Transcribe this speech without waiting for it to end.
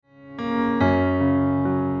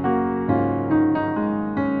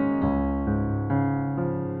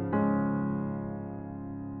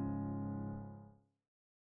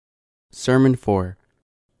Sermon 4.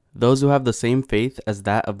 Those who have the same faith as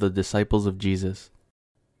that of the disciples of Jesus.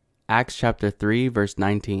 Acts chapter 3, verse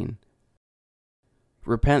 19.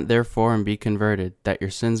 Repent therefore and be converted, that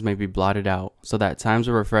your sins may be blotted out, so that times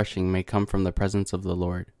of refreshing may come from the presence of the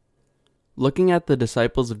Lord. Looking at the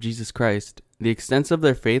disciples of Jesus Christ, the extent of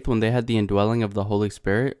their faith when they had the indwelling of the Holy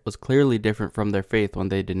Spirit was clearly different from their faith when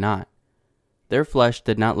they did not. Their flesh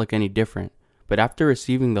did not look any different, but after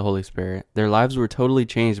receiving the Holy Spirit, their lives were totally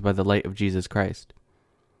changed by the light of Jesus Christ.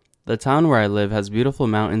 The town where I live has beautiful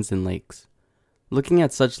mountains and lakes. Looking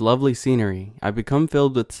at such lovely scenery, I become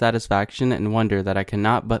filled with satisfaction and wonder that I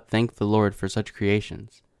cannot but thank the Lord for such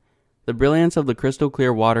creations. The brilliance of the crystal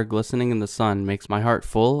clear water glistening in the sun makes my heart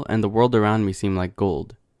full and the world around me seem like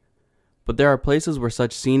gold. But there are places where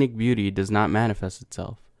such scenic beauty does not manifest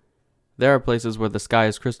itself. There are places where the sky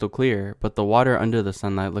is crystal clear, but the water under the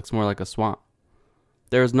sunlight looks more like a swamp.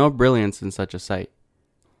 There is no brilliance in such a sight.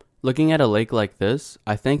 Looking at a lake like this,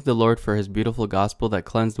 I thank the Lord for his beautiful gospel that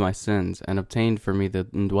cleansed my sins and obtained for me the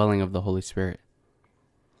indwelling of the Holy Spirit.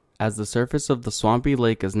 As the surface of the swampy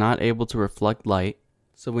lake is not able to reflect light,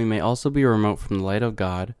 so we may also be remote from the light of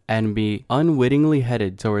God and be unwittingly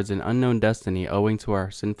headed towards an unknown destiny owing to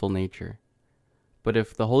our sinful nature. But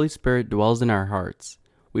if the Holy Spirit dwells in our hearts,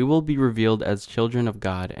 we will be revealed as children of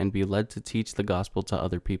God and be led to teach the gospel to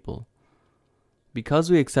other people.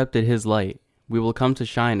 Because we accepted his light, we will come to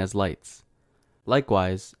shine as lights.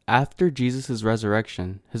 Likewise, after Jesus'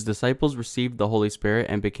 resurrection, his disciples received the Holy Spirit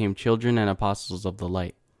and became children and apostles of the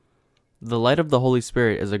light. The light of the Holy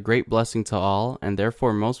Spirit is a great blessing to all, and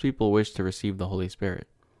therefore most people wish to receive the Holy Spirit.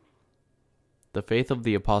 The faith of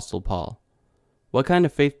the Apostle Paul. What kind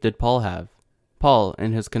of faith did Paul have? Paul,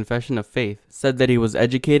 in his confession of faith, said that he was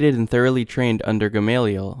educated and thoroughly trained under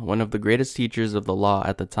Gamaliel, one of the greatest teachers of the law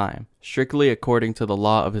at the time, strictly according to the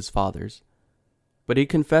law of his fathers. But he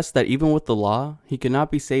confessed that even with the law, he could not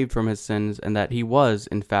be saved from his sins and that he was,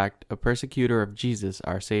 in fact, a persecutor of Jesus,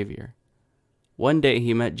 our Savior. One day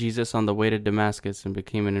he met Jesus on the way to Damascus and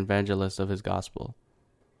became an evangelist of his gospel.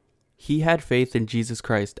 He had faith in Jesus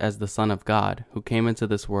Christ as the Son of God, who came into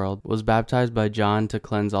this world, was baptized by John to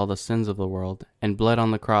cleanse all the sins of the world, and bled on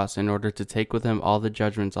the cross in order to take with him all the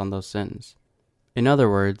judgments on those sins. In other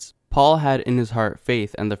words, Paul had in his heart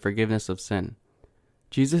faith and the forgiveness of sin.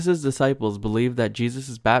 Jesus' disciples believed that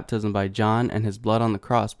Jesus' baptism by John and his blood on the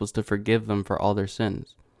cross was to forgive them for all their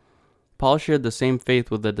sins. Paul shared the same faith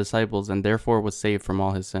with the disciples and therefore was saved from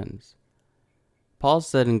all his sins. Paul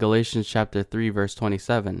said in Galatians chapter 3 verse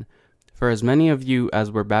 27, "For as many of you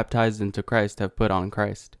as were baptized into Christ have put on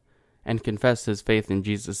Christ," and confessed his faith in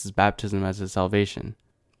Jesus' baptism as his salvation.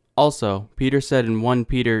 Also, Peter said in 1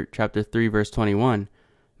 Peter chapter 3 verse 21,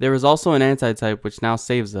 "There is also an antitype which now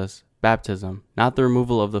saves us, baptism, not the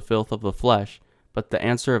removal of the filth of the flesh, but the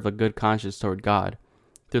answer of a good conscience toward God,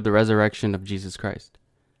 through the resurrection of Jesus Christ."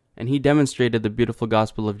 And he demonstrated the beautiful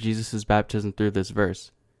gospel of Jesus' baptism through this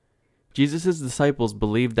verse. Jesus' disciples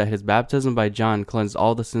believed that his baptism by John cleansed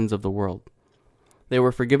all the sins of the world. They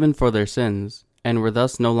were forgiven for their sins, and were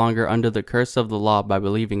thus no longer under the curse of the law by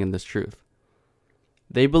believing in this truth.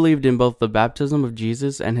 They believed in both the baptism of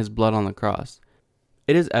Jesus and his blood on the cross.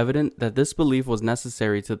 It is evident that this belief was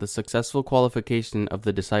necessary to the successful qualification of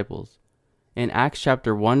the disciples. In Acts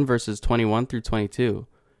chapter 1 verses 21 through 22,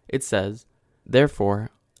 it says, "Therefore,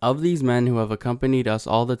 of these men who have accompanied us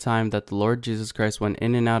all the time that the Lord Jesus Christ went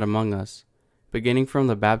in and out among us, beginning from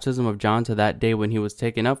the baptism of John to that day when he was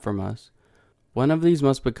taken up from us, one of these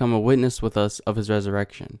must become a witness with us of his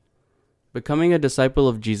resurrection." Becoming a disciple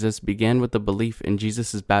of Jesus began with the belief in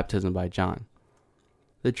Jesus' baptism by John.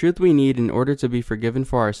 The truth we need in order to be forgiven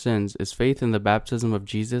for our sins is faith in the baptism of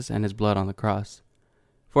Jesus and his blood on the cross.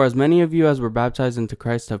 "For as many of you as were baptized into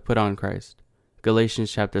Christ have put on Christ."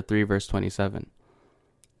 Galatians chapter 3 verse 27.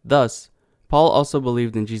 Thus, Paul also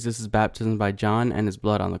believed in Jesus' baptism by John and his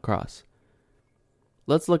blood on the cross.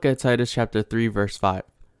 Let's look at Titus chapter 3 verse 5.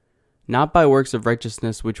 "Not by works of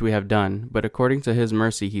righteousness which we have done, but according to his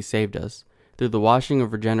mercy he saved us, through the washing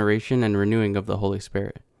of regeneration and renewing of the Holy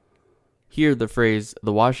Spirit." Here the phrase,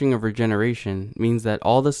 "the washing of regeneration," means that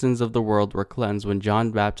all the sins of the world were cleansed when John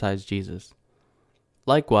baptized Jesus.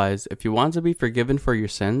 Likewise, if you want to be forgiven for your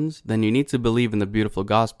sins, then you need to believe in the beautiful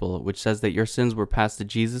gospel, which says that your sins were passed to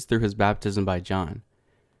Jesus through his baptism by John.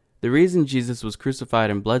 The reason Jesus was crucified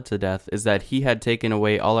and bled to death is that he had taken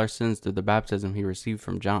away all our sins through the baptism he received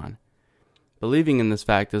from John. Believing in this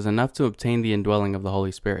fact is enough to obtain the indwelling of the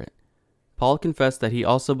Holy Spirit. Paul confessed that he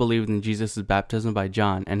also believed in Jesus' baptism by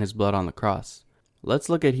John and his blood on the cross. Let's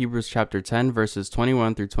look at Hebrews chapter 10 verses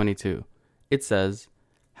 21 through 22. It says,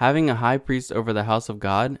 Having a high priest over the house of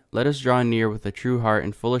God, let us draw near with a true heart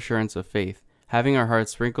and full assurance of faith, having our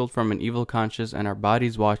hearts sprinkled from an evil conscience and our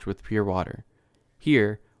bodies washed with pure water.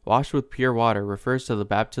 Here, washed with pure water refers to the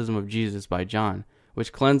baptism of Jesus by John,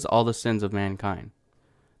 which cleansed all the sins of mankind.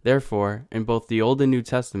 Therefore, in both the Old and New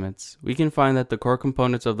Testaments, we can find that the core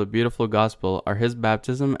components of the beautiful gospel are his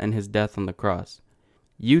baptism and his death on the cross.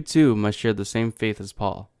 You too must share the same faith as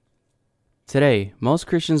Paul. Today, most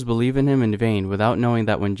Christians believe in him in vain without knowing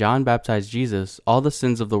that when John baptized Jesus, all the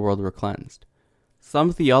sins of the world were cleansed.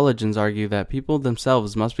 Some theologians argue that people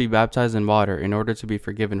themselves must be baptized in water in order to be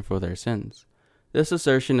forgiven for their sins. This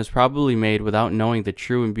assertion is probably made without knowing the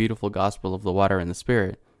true and beautiful gospel of the water and the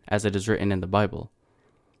Spirit, as it is written in the Bible.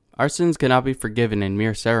 Our sins cannot be forgiven in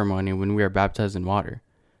mere ceremony when we are baptized in water.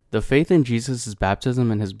 The faith in Jesus'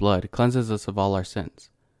 baptism and his blood cleanses us of all our sins.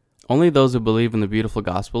 Only those who believe in the beautiful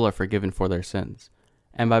gospel are forgiven for their sins,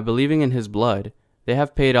 and by believing in his blood, they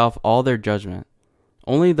have paid off all their judgment.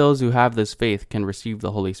 Only those who have this faith can receive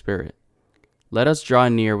the Holy Spirit. Let us draw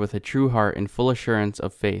near with a true heart and full assurance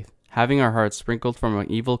of faith, having our hearts sprinkled from an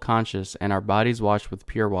evil conscience and our bodies washed with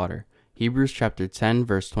pure water. Hebrews chapter 10,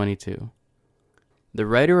 verse 22. The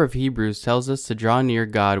writer of Hebrews tells us to draw near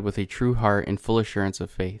God with a true heart and full assurance of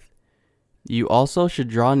faith. You also should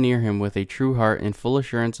draw near him with a true heart and full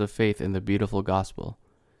assurance of faith in the beautiful gospel.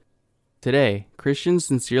 Today, Christians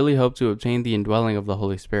sincerely hope to obtain the indwelling of the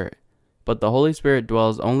Holy Spirit, but the Holy Spirit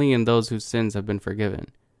dwells only in those whose sins have been forgiven.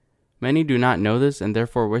 Many do not know this and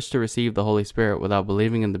therefore wish to receive the Holy Spirit without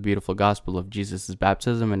believing in the beautiful gospel of Jesus'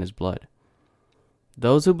 baptism and his blood.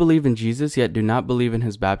 Those who believe in Jesus yet do not believe in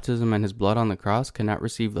his baptism and his blood on the cross cannot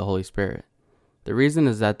receive the Holy Spirit. The reason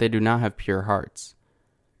is that they do not have pure hearts.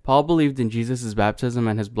 Paul believed in Jesus' baptism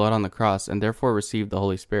and his blood on the cross and therefore received the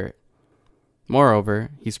Holy Spirit. Moreover,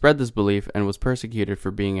 he spread this belief and was persecuted for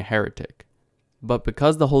being a heretic. But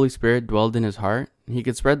because the Holy Spirit dwelled in his heart, he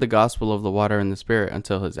could spread the gospel of the water and the Spirit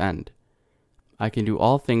until his end. I can do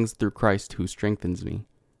all things through Christ who strengthens me.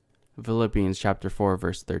 Philippians chapter 4,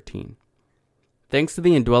 verse 13. Thanks to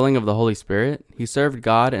the indwelling of the Holy Spirit, he served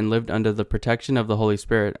God and lived under the protection of the Holy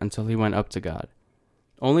Spirit until he went up to God.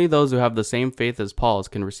 Only those who have the same faith as Paul's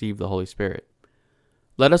can receive the Holy Spirit.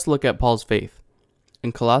 Let us look at Paul's faith.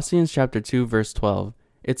 In Colossians chapter 2, verse 12,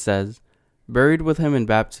 it says, "Buried with him in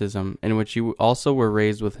baptism, in which you also were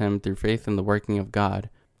raised with him through faith in the working of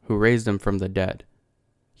God, who raised him from the dead."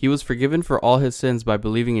 He was forgiven for all his sins by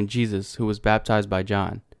believing in Jesus, who was baptized by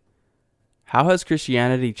John. How has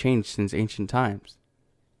Christianity changed since ancient times?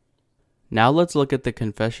 Now let's look at the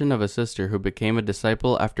confession of a sister who became a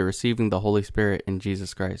disciple after receiving the Holy Spirit in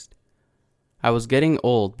Jesus Christ. I was getting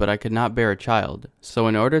old, but I could not bear a child, so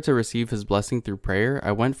in order to receive his blessing through prayer,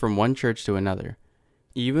 I went from one church to another.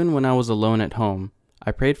 Even when I was alone at home,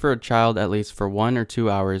 I prayed for a child at least for 1 or 2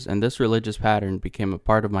 hours, and this religious pattern became a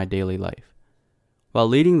part of my daily life. While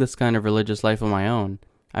leading this kind of religious life on my own,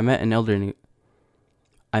 I met an elderly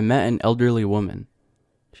woman.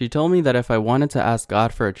 She told me that if I wanted to ask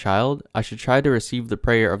God for a child, I should try to receive the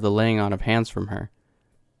prayer of the laying on of hands from her.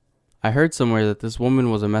 I heard somewhere that this woman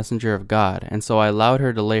was a messenger of God, and so I allowed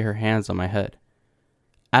her to lay her hands on my head.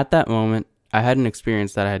 At that moment, I had an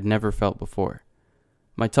experience that I had never felt before.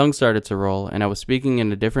 My tongue started to roll, and I was speaking in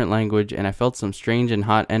a different language, and I felt some strange and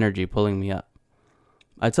hot energy pulling me up.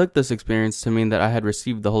 I took this experience to mean that I had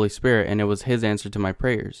received the Holy Spirit, and it was his answer to my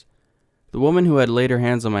prayers. The woman who had laid her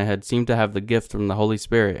hands on my head seemed to have the gift from the Holy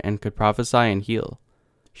Spirit and could prophesy and heal.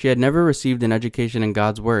 She had never received an education in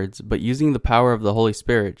God's words, but using the power of the Holy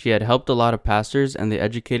Spirit, she had helped a lot of pastors, and the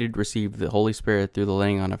educated received the Holy Spirit through the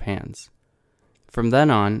laying on of hands. From then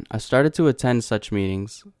on, I started to attend such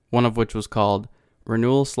meetings, one of which was called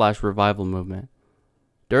Renewal/Revival Movement.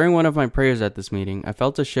 During one of my prayers at this meeting, I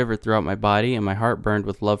felt a shiver throughout my body and my heart burned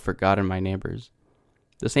with love for God and my neighbors.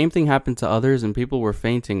 The same thing happened to others, and people were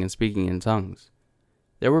fainting and speaking in tongues.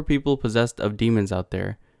 There were people possessed of demons out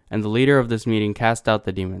there, and the leader of this meeting cast out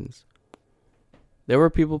the demons.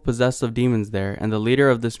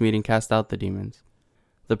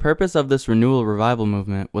 The purpose of this renewal revival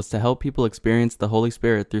movement was to help people experience the Holy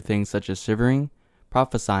Spirit through things such as shivering,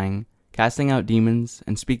 prophesying, casting out demons,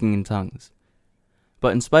 and speaking in tongues.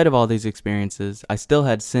 But in spite of all these experiences, I still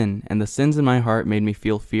had sin, and the sins in my heart made me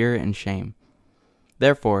feel fear and shame.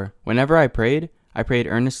 Therefore, whenever I prayed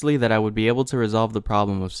earnestly that I would be able to resolve the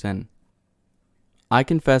problem of sin. I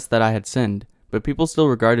confessed that I had sinned, but people still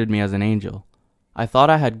regarded me as an angel. I thought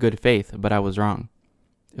I had good faith, but I was wrong.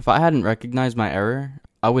 If I hadn't recognized my error,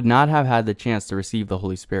 I would not have had the chance to receive the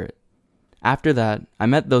Holy Spirit. After that, I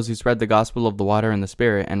met those who spread the gospel of the water and the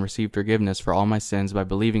Spirit and received forgiveness for all my sins by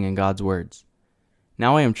believing in God's words.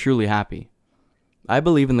 Now I am truly happy. I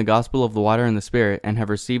believe in the gospel of the water and the Spirit and have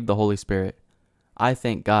received the Holy Spirit. I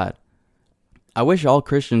thank God. I wish all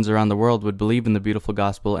Christians around the world would believe in the beautiful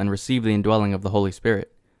gospel and receive the indwelling of the Holy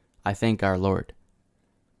Spirit. I thank our Lord.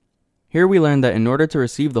 Here we learn that in order to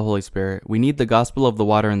receive the Holy Spirit, we need the gospel of the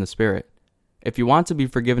water and the Spirit. If you want to be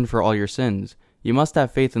forgiven for all your sins, you must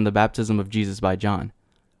have faith in the baptism of Jesus by John.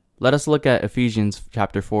 Let us look at Ephesians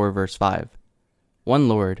chapter 4, verse 5. One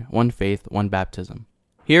Lord, one faith, one baptism.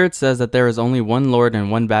 Here it says that there is only one Lord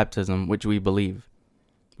and one baptism which we believe.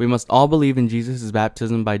 We must all believe in Jesus'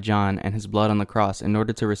 baptism by John and his blood on the cross in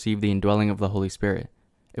order to receive the indwelling of the Holy Spirit.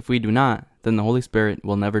 If we do not, then the Holy Spirit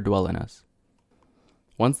will never dwell in us.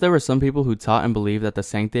 Once there were some people who taught and believed that the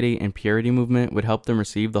sanctity and purity movement would help them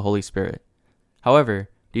receive the Holy Spirit. However,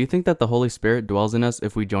 do you think that the Holy Spirit dwells in us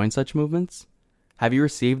if we join such movements? Have you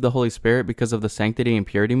received the Holy Spirit because of the sanctity and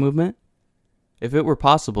purity movement? If it were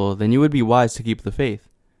possible, then you would be wise to keep the faith.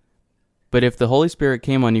 But if the Holy Spirit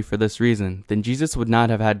came on you for this reason, then Jesus would not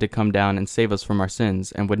have had to come down and save us from our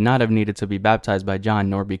sins and would not have needed to be baptized by John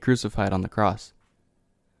nor be crucified on the cross.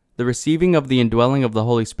 The receiving of the indwelling of the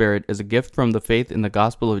Holy Spirit is a gift from the faith in the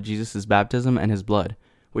gospel of Jesus' baptism and his blood,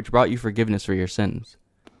 which brought you forgiveness for your sins.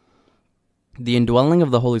 The indwelling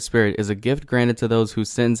of the Holy Spirit is a gift granted to those whose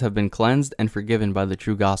sins have been cleansed and forgiven by the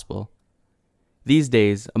true gospel. These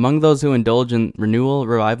days, among those who indulge in renewal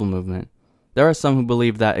revival movement, there are some who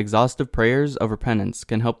believe that exhaustive prayers of repentance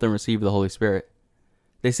can help them receive the Holy Spirit.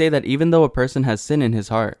 They say that even though a person has sin in his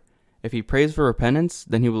heart, if he prays for repentance,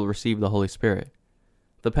 then he will receive the Holy Spirit.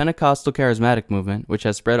 The Pentecostal charismatic movement, which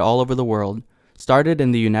has spread all over the world, started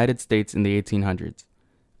in the United States in the 1800s.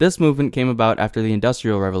 This movement came about after the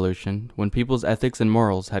Industrial Revolution, when people's ethics and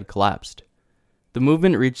morals had collapsed. The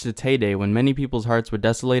movement reached its heyday when many people's hearts were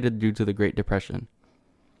desolated due to the Great Depression.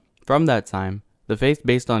 From that time, the faith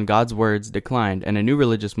based on God's words declined and a new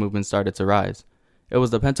religious movement started to rise. It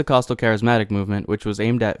was the Pentecostal charismatic movement, which was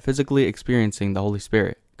aimed at physically experiencing the Holy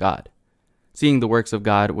Spirit, God, seeing the works of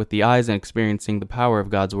God with the eyes and experiencing the power of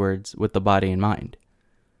God's words with the body and mind.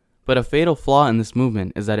 But a fatal flaw in this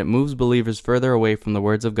movement is that it moves believers further away from the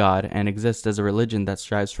words of God and exists as a religion that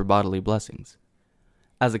strives for bodily blessings.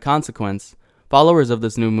 As a consequence, followers of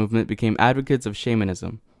this new movement became advocates of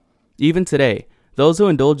shamanism. Even today, those who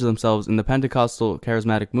indulge themselves in the Pentecostal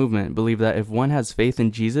charismatic movement believe that if one has faith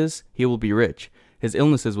in Jesus, he will be rich, his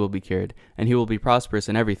illnesses will be cured, and he will be prosperous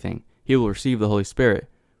in everything. He will receive the Holy Spirit,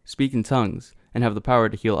 speak in tongues, and have the power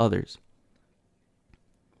to heal others.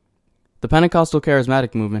 The Pentecostal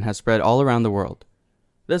charismatic movement has spread all around the world.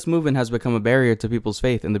 This movement has become a barrier to people's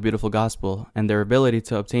faith in the beautiful gospel and their ability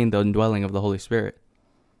to obtain the indwelling of the Holy Spirit.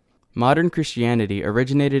 Modern Christianity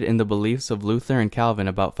originated in the beliefs of Luther and Calvin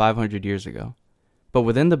about 500 years ago. But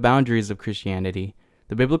within the boundaries of Christianity,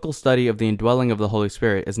 the biblical study of the indwelling of the Holy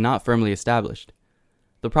Spirit is not firmly established.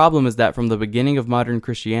 The problem is that from the beginning of modern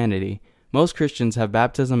Christianity, most Christians have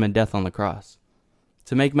baptism and death on the cross.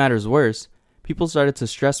 To make matters worse, people started to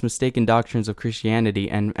stress mistaken doctrines of Christianity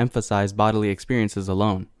and emphasize bodily experiences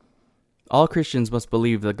alone. All Christians must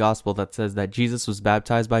believe the gospel that says that Jesus was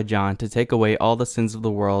baptized by John to take away all the sins of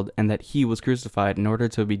the world and that he was crucified in order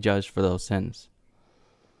to be judged for those sins.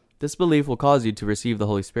 This belief will cause you to receive the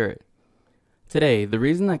Holy Spirit. Today, the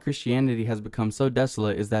reason that Christianity has become so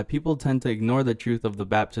desolate is that people tend to ignore the truth of the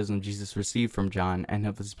baptism Jesus received from John and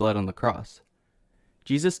of his blood on the cross.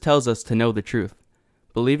 Jesus tells us to know the truth.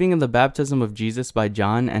 Believing in the baptism of Jesus by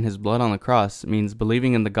John and his blood on the cross means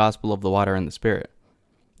believing in the gospel of the water and the Spirit.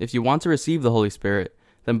 If you want to receive the Holy Spirit,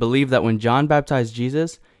 then believe that when John baptized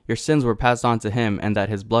Jesus, your sins were passed on to him and that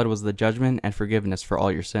his blood was the judgment and forgiveness for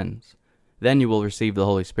all your sins. Then you will receive the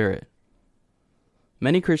Holy Spirit.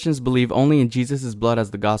 Many Christians believe only in Jesus' blood as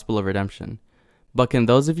the gospel of redemption. But can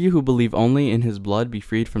those of you who believe only in his blood be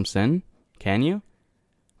freed from sin? Can you?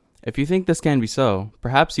 If you think this can be so,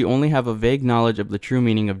 perhaps you only have a vague knowledge of the true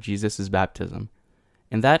meaning of Jesus' baptism.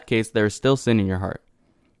 In that case, there is still sin in your heart.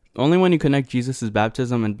 Only when you connect Jesus'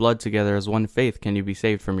 baptism and blood together as one faith can you be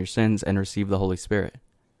saved from your sins and receive the Holy Spirit.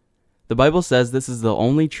 The Bible says this is the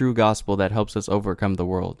only true gospel that helps us overcome the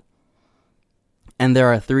world. And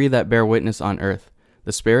there are three that bear witness on earth,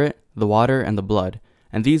 the Spirit, the water, and the blood,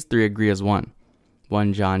 and these three agree as one.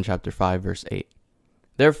 1 John chapter 5, verse 8.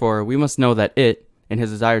 Therefore, we must know that in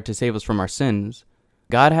his desire to save us from our sins,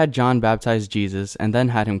 God had John baptize Jesus and then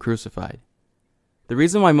had him crucified. The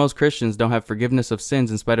reason why most Christians don't have forgiveness of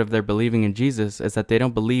sins in spite of their believing in Jesus is that they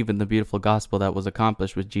don't believe in the beautiful gospel that was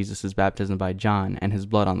accomplished with Jesus' baptism by John and his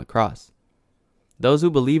blood on the cross. Those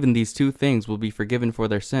who believe in these two things will be forgiven for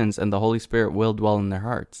their sins and the Holy Spirit will dwell in their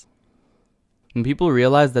hearts. When people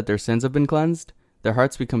realize that their sins have been cleansed, their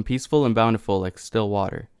hearts become peaceful and bountiful like still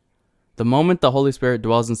water. The moment the Holy Spirit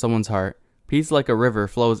dwells in someone's heart, peace like a river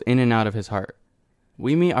flows in and out of his heart.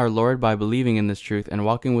 We meet our Lord by believing in this truth and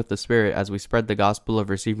walking with the Spirit as we spread the gospel of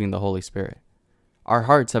receiving the Holy Spirit. Our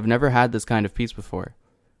hearts have never had this kind of peace before.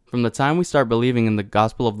 From the time we start believing in the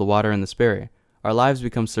gospel of the water and the Spirit, our lives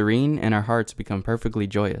become serene and our hearts become perfectly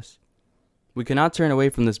joyous. We cannot turn away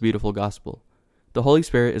from this beautiful gospel. The Holy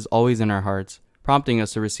Spirit is always in our hearts, prompting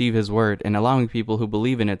us to receive His word and allowing people who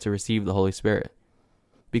believe in it to receive the Holy Spirit.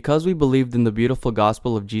 Because we believed in the beautiful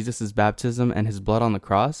gospel of Jesus' baptism and His blood on the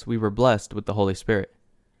cross, we were blessed with the Holy Spirit.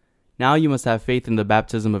 Now you must have faith in the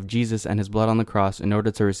baptism of Jesus and His blood on the cross in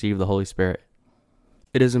order to receive the Holy Spirit.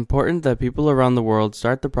 It is important that people around the world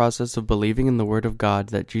start the process of believing in the Word of God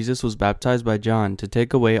that Jesus was baptized by John to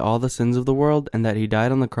take away all the sins of the world and that He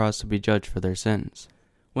died on the cross to be judged for their sins.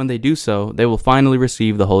 When they do so, they will finally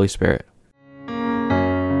receive the Holy Spirit.